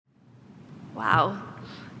Wow.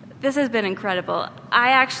 This has been incredible.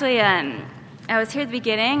 I was here at the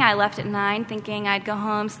beginning. I left at 9 thinking I'd go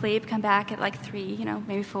home, sleep, come back at like 3,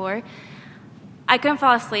 maybe 4. I couldn't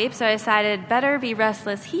fall asleep, so I decided better be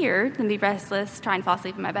restless here than be restless trying to fall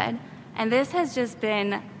asleep in my bed. And this has just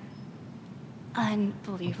been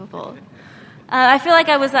unbelievable. I feel like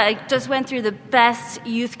I just went through the best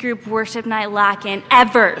youth group worship night lock-in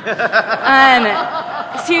ever.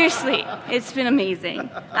 Seriously, it's been amazing.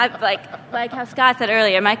 Like how Scott said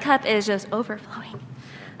earlier, my cup is just overflowing.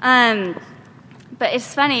 But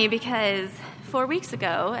it's funny because 4 weeks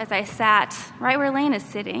ago, as I sat right where Lane is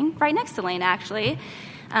sitting, right next to Lane actually,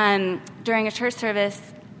 during a church service,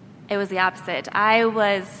 it was the opposite. I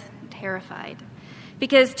was terrified.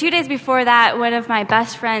 Because 2 days before that, one of my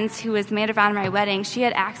best friends who was the maid of honor at my wedding, she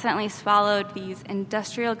had accidentally swallowed these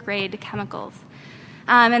industrial-grade chemicals.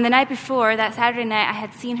 And the night before, that Saturday night, I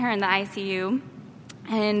had seen her in the ICU,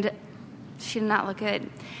 and she did not look good.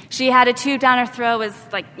 She had a tube down her throat, was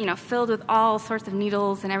filled with all sorts of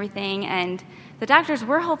needles and everything, and the doctors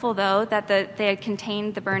were hopeful, though, that they had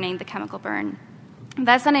contained the chemical burn.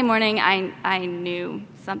 That Sunday morning, I knew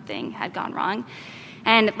something had gone wrong.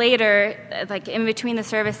 And later, in between the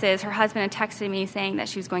services, her husband had texted me saying that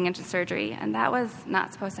she was going into surgery, and that was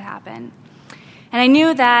not supposed to happen. And I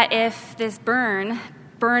knew that if this burned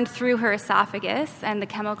through her esophagus and the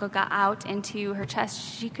chemical got out into her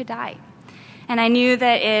chest, she could die. And I knew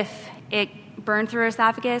that if it burned through her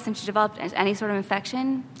esophagus and she developed any sort of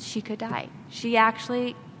infection, she could die. She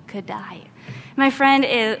actually could die. My friend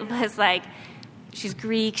was like, she's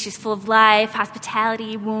Greek, she's full of life,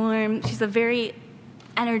 hospitality, warm. She's a very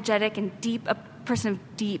energetic and a person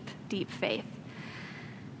of deep, deep faith.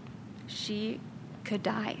 She could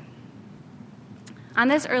die. On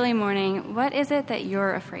this early morning, what is it that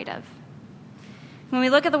you're afraid of? When we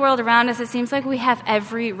look at the world around us, it seems like we have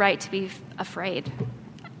every right to be afraid.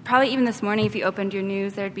 Probably even this morning, if you opened your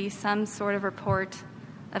news, there'd be some sort of report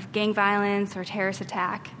of gang violence or terrorist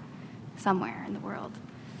attack somewhere in the world.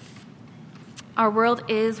 Our world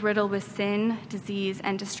is riddled with sin, disease,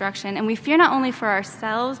 and destruction, and we fear not only for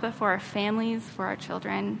ourselves, but for our families, for our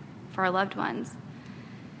children, for our loved ones.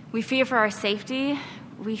 We fear for our safety.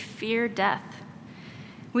 We fear death.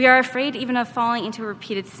 We are afraid even of falling into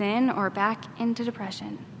repeated sin or back into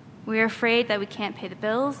depression. We are afraid that we can't pay the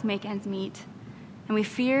bills, make ends meet, and we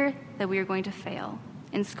fear that we are going to fail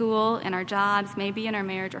in school, in our jobs, maybe in our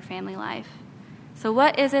marriage or family life. So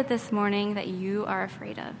what is it this morning that you are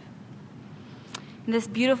afraid of? In this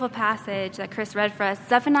beautiful passage that Chris read for us,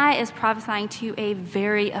 Zephaniah is prophesying to a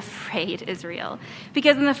very afraid Israel.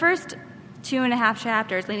 Because in the first 2.5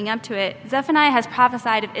 chapters leading up to it, Zephaniah has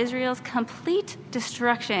prophesied of Israel's complete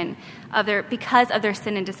destruction because of their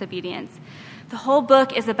sin and disobedience. The whole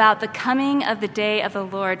book is about the coming of the day of the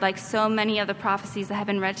Lord, like so many of the prophecies that have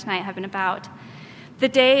been read tonight have been about.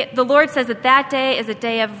 The Lord says that day is a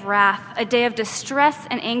day of wrath, a day of distress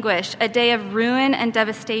and anguish, a day of ruin and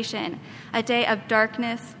devastation, a day of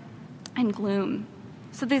darkness and gloom.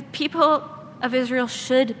 So the people of Israel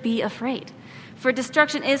should be afraid. For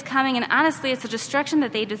destruction is coming, and honestly, it's a destruction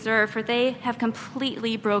that they deserve, for they have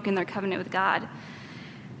completely broken their covenant with God.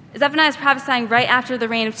 Zephaniah is prophesying right after the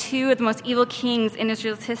reign of 2 of the most evil kings in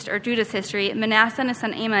Israel's history, or Judah's history, Manasseh and his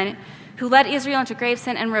son Amon, who led Israel into grave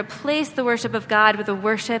sin and replaced the worship of God with the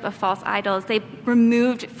worship of false idols. They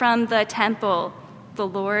removed from the temple the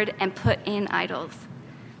Lord and put in idols.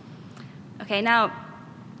 Okay, now,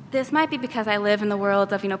 this might be because I live in the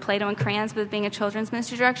world of, Play-Doh and crayons with being a children's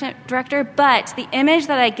ministry director, but the image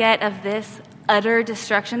that I get of this utter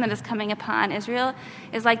destruction that is coming upon Israel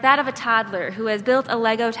is like that of a toddler who has built a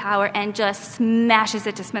Lego tower and just smashes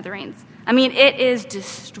it to smithereens. I mean, it is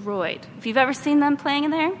destroyed. If you've ever seen them playing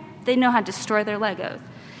in there, they know how to destroy their Legos.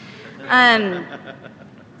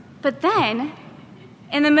 But then,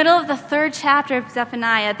 in the middle of the 3rd chapter of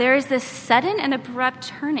Zephaniah, there is this sudden and abrupt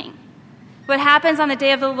turning. What happens on the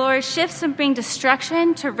day of the Lord shifts from being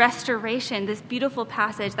destruction to restoration, this beautiful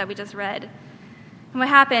passage that we just read. And what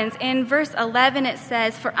happens? In verse 11 it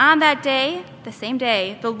says, "For on that day, the same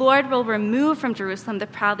day, the Lord will remove from Jerusalem the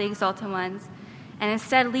proudly exalted ones, and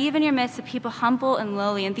instead leave in your midst a people humble and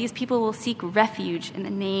lowly, and these people will seek refuge in the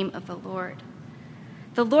name of the Lord."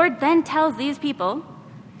 The Lord then tells these people,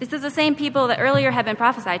 this is the same people that earlier had been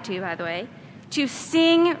prophesied to, by the way, to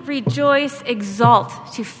sing, rejoice,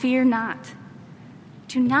 exult, to fear not.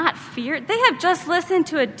 Do not fear. They have just listened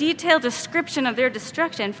to a detailed description of their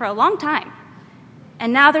destruction for a long time.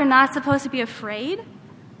 And now they're not supposed to be afraid?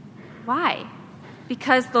 Why?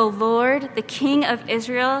 Because the Lord, the King of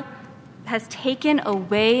Israel, has taken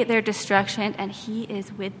away their destruction, and he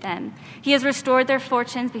is with them. He has restored their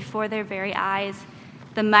fortunes before their very eyes.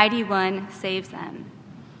 The mighty one saves them.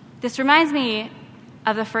 This reminds me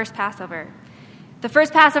of the first Passover. The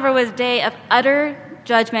first Passover was a day of utter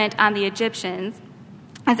judgment on the Egyptians,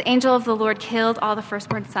 as the angel of the Lord killed all the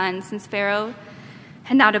firstborn sons, since Pharaoh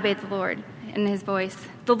had not obeyed the Lord in his voice.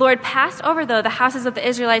 The Lord passed over, though, the houses of the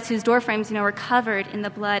Israelites whose doorframes, were covered in the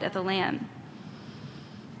blood of the Lamb.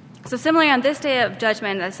 So similarly, on this day of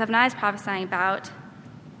judgment that Zephaniah is prophesying about,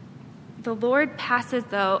 the Lord passes,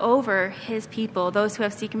 though, over his people, those who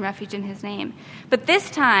have seeking refuge in his name. But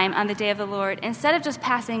this time, on the day of the Lord, instead of just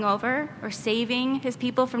passing over or saving his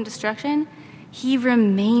people from destruction, he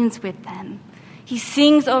remains with them. He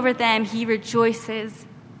sings over them. He rejoices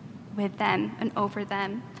with them and over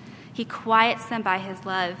them. He quiets them by his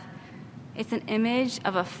love. It's an image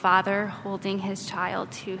of a father holding his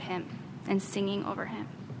child to him and singing over him.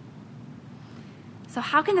 So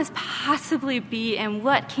how can this possibly be, and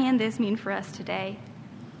what can this mean for us today?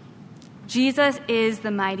 Jesus is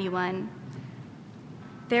the mighty one.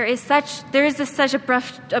 There is such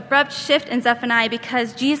abrupt shift in Zephaniah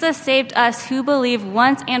because Jesus saved us who believe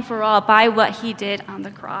once and for all by what he did on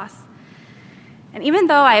the cross. And even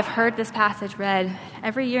though I have heard this passage read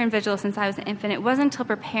every year in Vigil since I was an infant, it wasn't until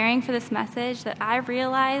preparing for this message that I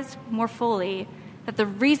realized more fully that the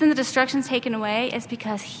reason the destruction is taken away is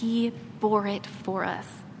because he bore it for us.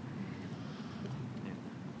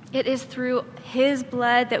 It is through his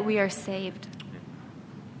blood that we are saved.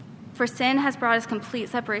 For sin has brought us complete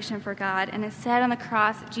separation from God, and instead on the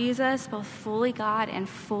cross, Jesus, both fully God and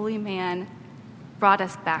fully man, brought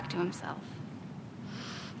us back to himself,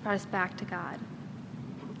 brought us back to God.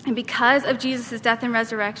 And because of Jesus' death and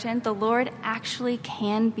resurrection, the Lord actually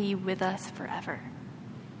can be with us forever.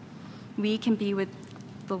 We can be with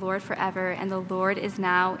the Lord forever, and the Lord is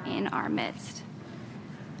now in our midst.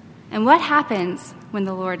 And what happens when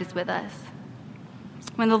the Lord is with us?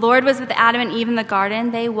 When the Lord was with Adam and Eve in the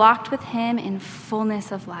garden, they walked with him in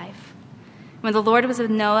fullness of life. When the Lord was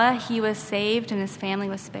with Noah, he was saved and his family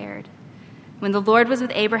was spared. When the Lord was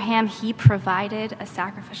with Abraham, he provided a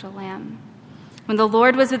sacrificial lamb. When the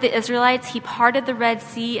Lord was with the Israelites, he parted the Red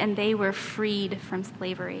Sea and they were freed from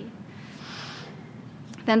slavery.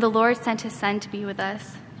 Then the Lord sent his Son to be with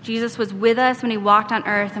us. Jesus was with us when he walked on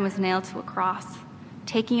earth and was nailed to a cross,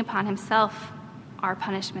 taking upon himself our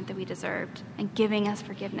punishment that we deserved and giving us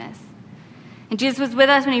forgiveness. And Jesus was with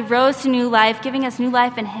us when he rose to new life, giving us new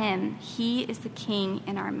life in him. He is the King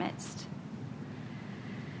in our midst.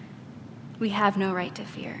 We have no right to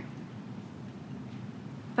fear.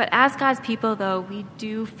 But as God's people, though, we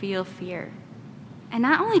do feel fear. And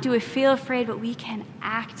not only do we feel afraid, but we can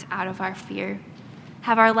act out of our fear,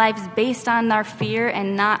 have our lives based on our fear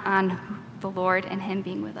and not on the Lord and him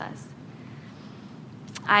being with us.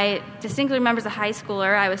 I distinctly remember as a high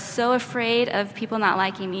schooler, I was so afraid of people not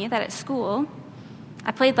liking me that at school,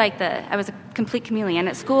 I was a complete chameleon.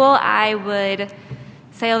 At school, I would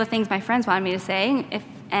say all the things my friends wanted me to say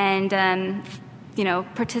and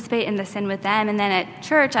participate in the sin with them. And then at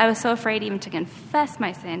church, I was so afraid even to confess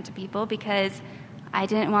my sin to people because I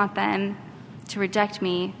didn't want them to reject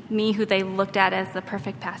me who they looked at as the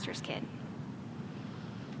perfect pastor's kid.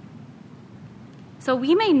 So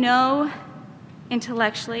we may know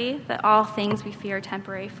intellectually that all things we fear are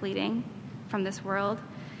temporary, fleeting from this world.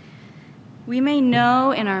 We may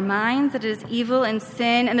know in our minds that it is evil and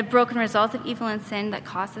sin and the broken results of evil and sin that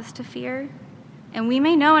cause us to fear. And we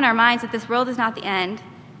may know in our minds that this world is not the end,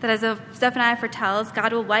 that as Zephaniah foretells,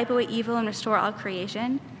 God will wipe away evil and restore all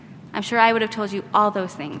creation. I'm sure I would have told you all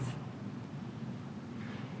those things.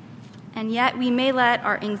 And yet we may let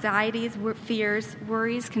our anxieties, fears,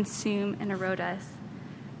 worries consume and erode us.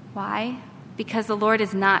 Why? Because the Lord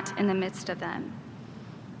is not in the midst of them.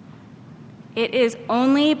 It is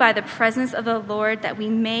only by the presence of the Lord that we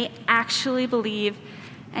may actually believe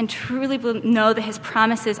and truly know that his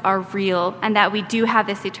promises are real and that we do have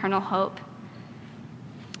this eternal hope.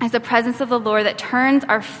 It's the presence of the Lord that turns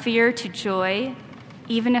our fear to joy,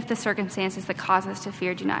 even if the circumstances that cause us to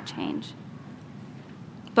fear do not change.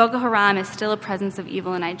 Boko Haram is still a presence of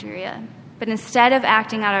evil in Nigeria. But instead of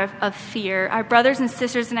acting out of fear, our brothers and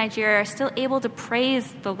sisters in Nigeria are still able to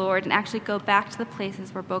praise the Lord and actually go back to the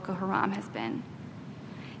places where Boko Haram has been.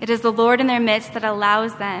 It is the Lord in their midst that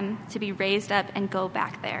allows them to be raised up and go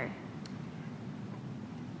back there.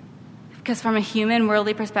 Because from a human,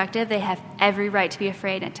 worldly perspective, they have every right to be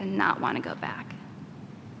afraid and to not want to go back.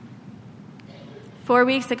 4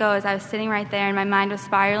 weeks ago, as I was sitting right there and my mind was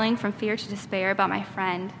spiraling from fear to despair about my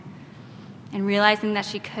friend, and realizing that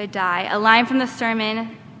she could die, a line from the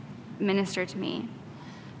sermon ministered to me.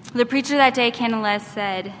 The preacher that day, Canales,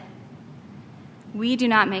 said, "We do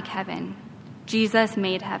not make heaven. Jesus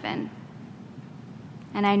made heaven."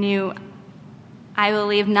 And I knew I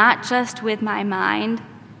believe not just with my mind,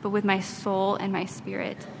 but with my soul and my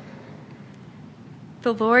spirit.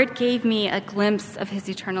 The Lord gave me a glimpse of his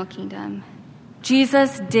eternal kingdom.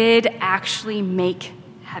 Jesus did actually make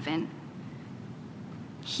heaven.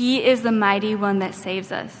 He is the mighty one that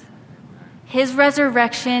saves us. His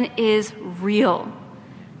resurrection is real.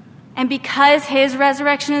 And because his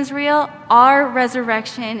resurrection is real, our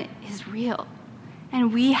resurrection is real.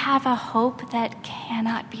 And we have a hope that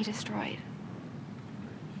cannot be destroyed.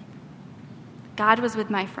 God was with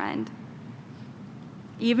my friend.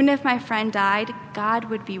 Even if my friend died, God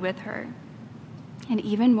would be with her. And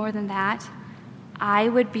even more than that, I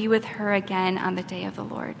would be with her again on the day of the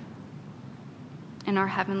Lord in our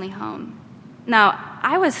heavenly home. Now,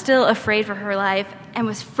 I was still afraid for her life and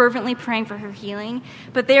was fervently praying for her healing,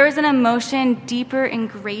 but there was an emotion deeper and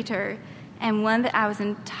greater, and one that I was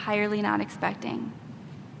entirely not expecting: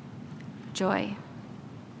 joy.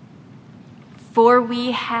 For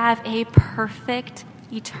we have a perfect,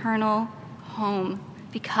 eternal home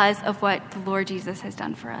because of what the Lord Jesus has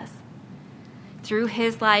done for us. Through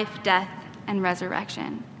his life, death, and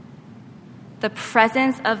resurrection. The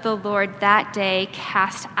presence of the Lord that day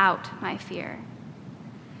cast out my fear.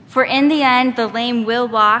 For in the end, the lame will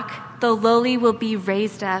walk, the lowly will be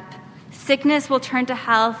raised up, sickness will turn to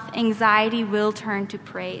health, anxiety will turn to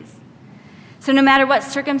praise. So no matter what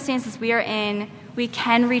circumstances we are in, we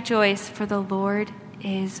can rejoice, for the Lord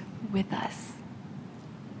is with us.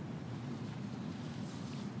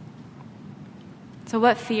 So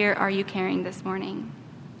what fear are you carrying this morning?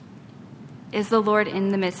 Is the Lord in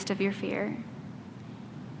the midst of your fear?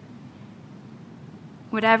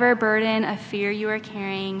 Whatever burden of fear you are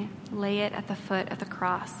carrying, lay it at the foot of the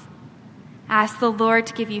cross. Ask the Lord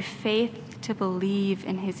to give you faith to believe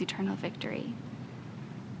in his eternal victory.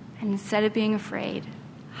 And instead of being afraid,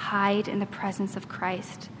 hide in the presence of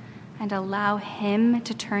Christ and allow him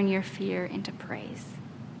to turn your fear into praise.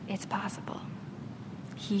 It's possible.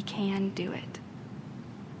 He can do it.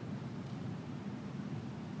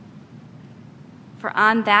 For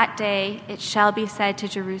on that day it shall be said to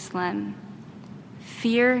Jerusalem,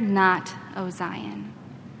 "Fear not, O Zion.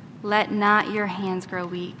 Let not your hands grow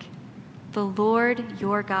weak. The Lord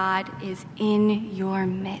your God is in your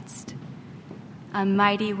midst, a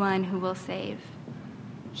mighty one who will save.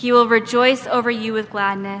 He will rejoice over you with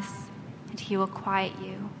gladness, and he will quiet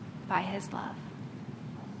you by his love."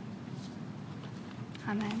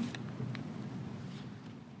 Amen.